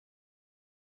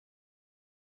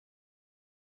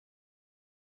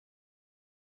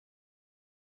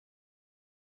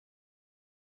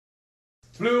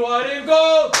Blue, white, and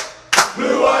gold.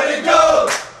 Blue, white, and gold.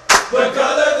 The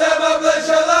color that my blood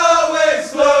shall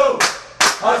always flow.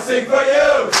 I sing for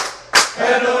you,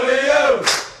 and only you.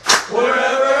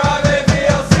 Wherever I may be,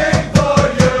 I'll sing for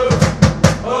you.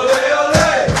 Ole, ole,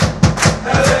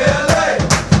 ole, ole.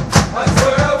 I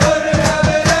swear I wouldn't have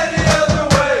it any other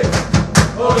way.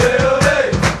 Ole, ole,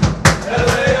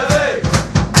 ole, ole.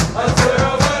 I swear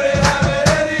I wouldn't have it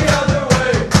any other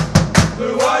way.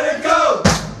 Blue, white, and gold.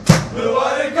 Blue,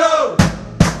 white, and gold.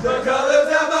 The colors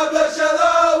that my blood shall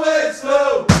always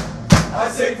flow. I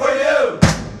sing for you,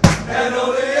 and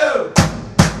only you.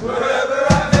 Wherever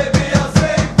I may be, I'll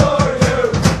sing for you.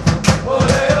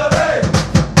 Ole, ole,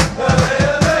 ole,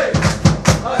 ole.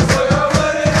 I swear I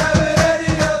wouldn't have it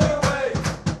any other way.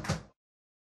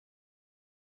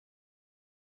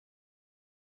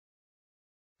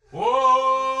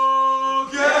 Oh,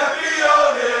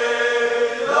 Campione,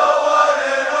 the one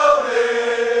and only,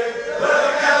 the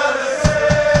galaxy.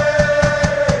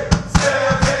 Say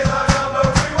our days are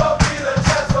numbered, we won't be the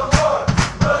chance for more.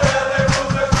 But LA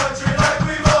rules the country like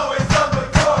we've always done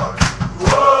before.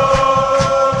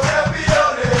 Whoa,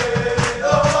 Campione,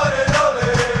 the one and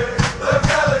only, the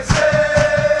galaxy.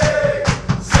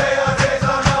 Say our days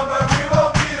are numbered, we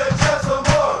won't be the chance for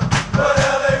more. But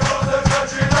LA rules the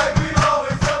country like we've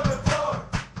always done before.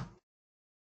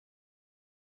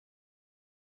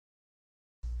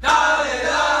 Dale,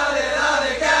 dale,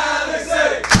 dale, galaxy.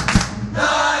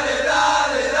 Dale,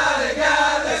 dale, dale,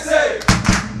 galaxy.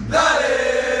 Dale,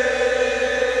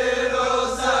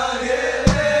 Los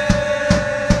Ángeles.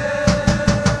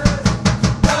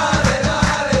 Dale,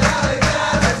 dale, dale,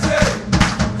 galaxy.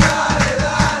 Dale,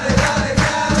 dale, dale,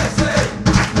 galaxy.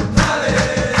 Dale,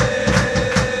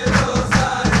 Los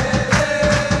Ángeles.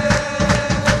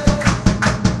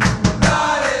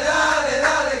 Dale, dale,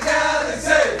 dale,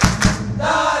 galaxy.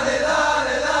 Dale,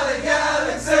 dale, dale,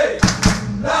 galaxy.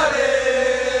 Dale,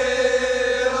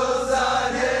 Los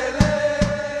Ángeles.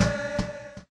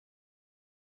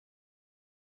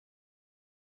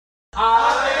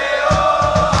 Aleo,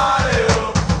 aleo,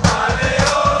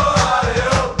 aleo,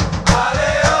 aleo,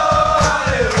 aleo,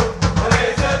 aleo. And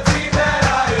it's a team that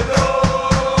I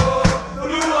adore.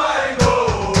 Blue, white, and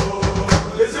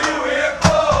gold is who we're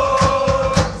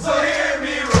for. So hear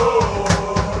me roar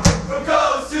from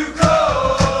coast to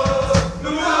coast.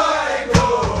 Blue, white, and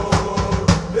gold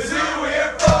is who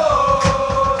we're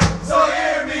for. So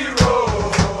hear me roar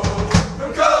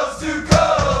from coast to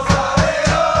coast.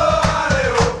 Aleo,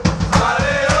 aleo,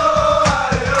 aleo,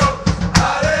 aleo,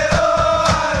 aleo,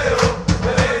 aleo.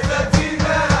 And it's a team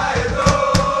that I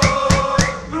adore.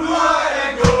 Blue, white,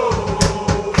 and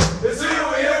gold is who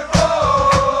we're for.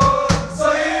 So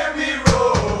hear me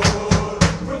roar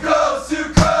from coast to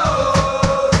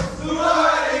coast. Blue,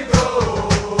 white, and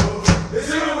gold is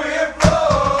who we're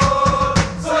for.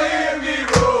 So hear me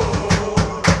roar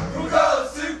from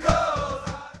coast to coast.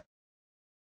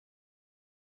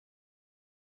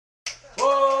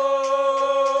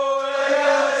 Oh, the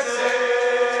galaxy,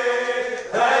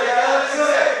 the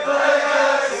galaxy, the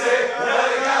galaxy, the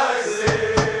galaxy.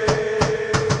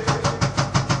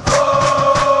 Oh,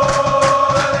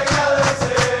 the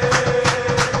galaxy,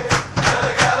 the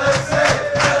galaxy,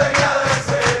 the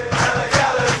galaxy, the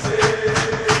galaxy.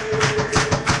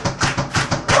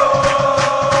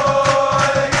 Oh,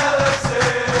 the galaxy,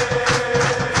 the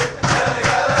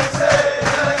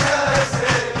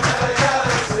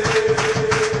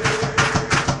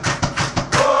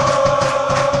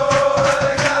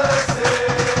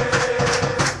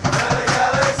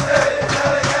galaxy,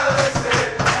 the galaxy,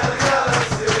 the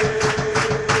galaxy.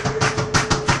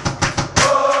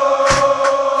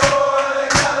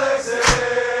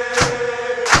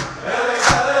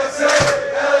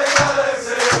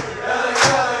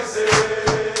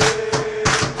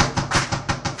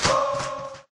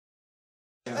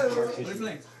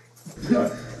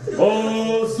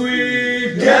 Oh,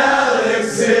 sweet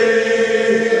galaxy,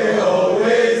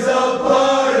 always a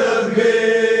part of me.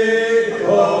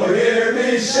 Oh, hear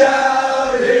me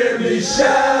shout, hear me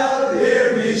shout,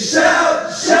 hear me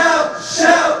shout, shout,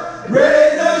 shout.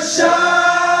 Ready to shine,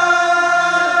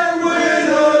 win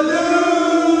or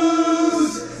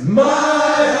lose.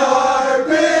 My heart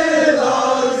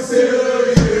belongs to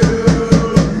you.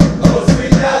 Oh,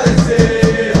 sweet galaxy,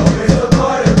 always a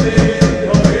part of me.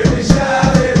 Oh, hear me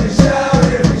shout, hear me shout,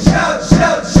 hear me shout,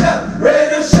 shout, shout. Ready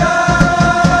to shout.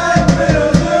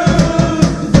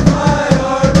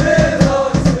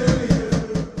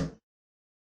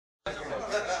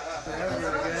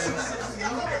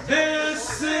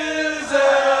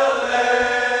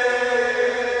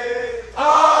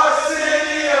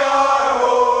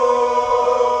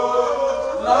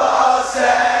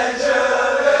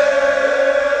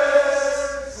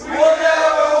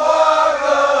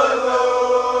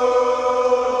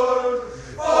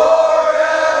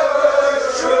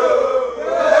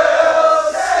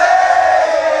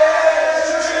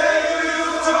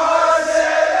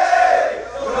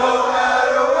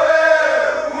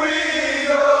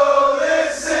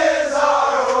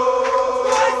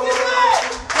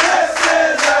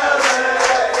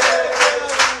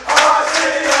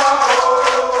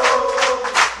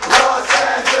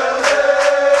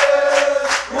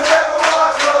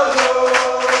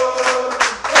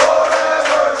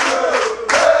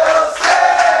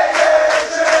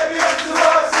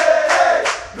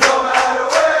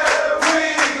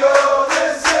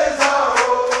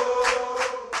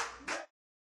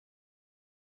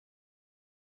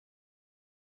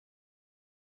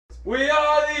 We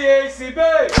are the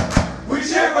ACB. We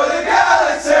cheer for the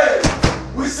galaxy.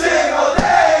 We sing all